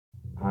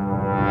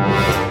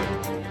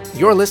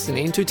You're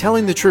listening to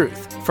Telling the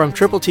Truth from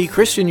Triple T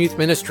Christian Youth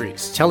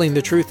Ministries, telling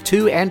the truth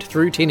to and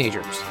through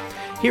teenagers.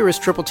 Here is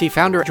Triple T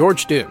founder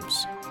George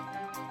Dooms.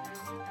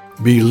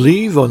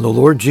 Believe on the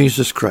Lord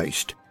Jesus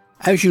Christ.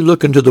 As you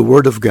look into the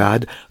Word of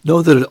God,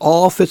 know that it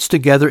all fits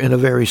together in a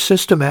very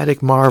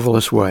systematic,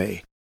 marvelous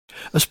way.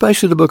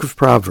 Especially the book of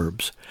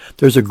Proverbs.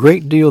 There's a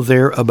great deal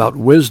there about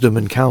wisdom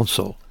and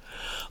counsel.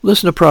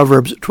 Listen to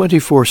Proverbs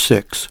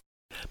 24:6.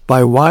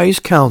 By wise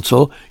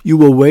counsel you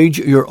will wage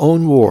your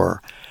own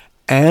war,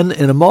 and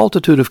in a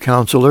multitude of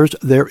counselors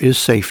there is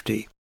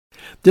safety.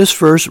 This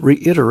verse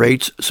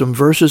reiterates some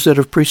verses that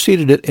have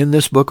preceded it in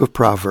this book of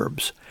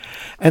Proverbs,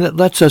 and it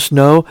lets us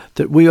know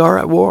that we are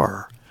at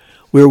war.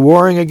 We are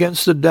warring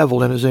against the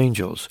devil and his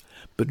angels,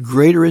 but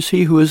greater is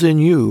he who is in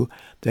you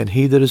than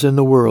he that is in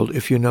the world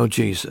if you know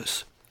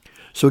Jesus.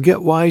 So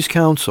get wise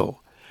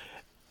counsel,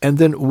 and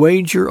then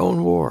wage your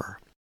own war.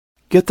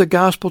 Get the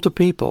gospel to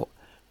people.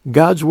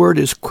 God's word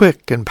is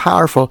quick and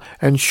powerful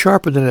and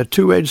sharper than a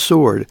two-edged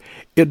sword.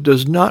 It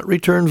does not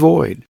return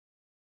void.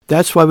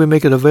 That's why we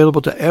make it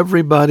available to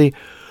everybody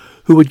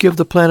who would give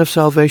the plan of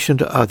salvation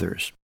to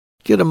others.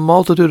 Get a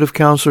multitude of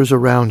counselors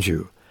around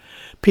you,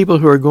 people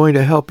who are going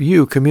to help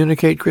you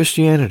communicate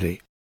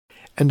Christianity.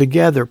 And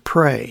together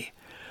pray,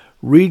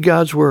 read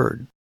God's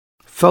word,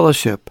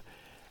 fellowship,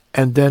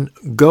 and then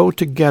go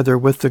together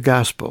with the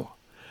gospel.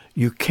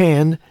 You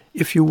can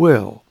if you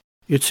will.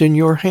 It's in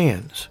your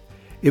hands.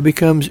 It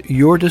becomes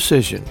your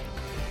decision.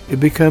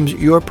 It becomes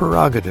your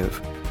prerogative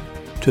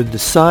to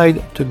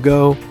decide to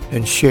go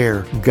and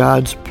share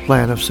God's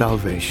plan of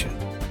salvation.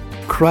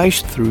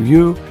 Christ through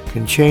you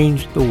can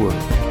change the world.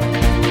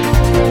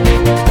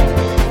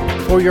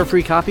 For your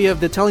free copy of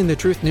the Telling the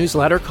Truth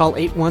newsletter, call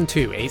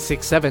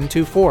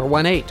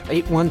 812-867-2418,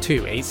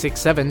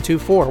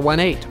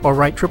 812-867-2418, or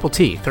write Triple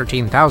T,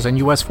 13,000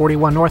 U.S.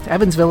 41 North,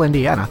 Evansville,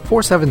 Indiana,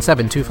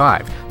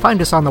 47725.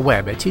 Find us on the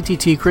web at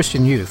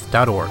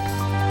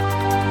tttchristianyouth.org.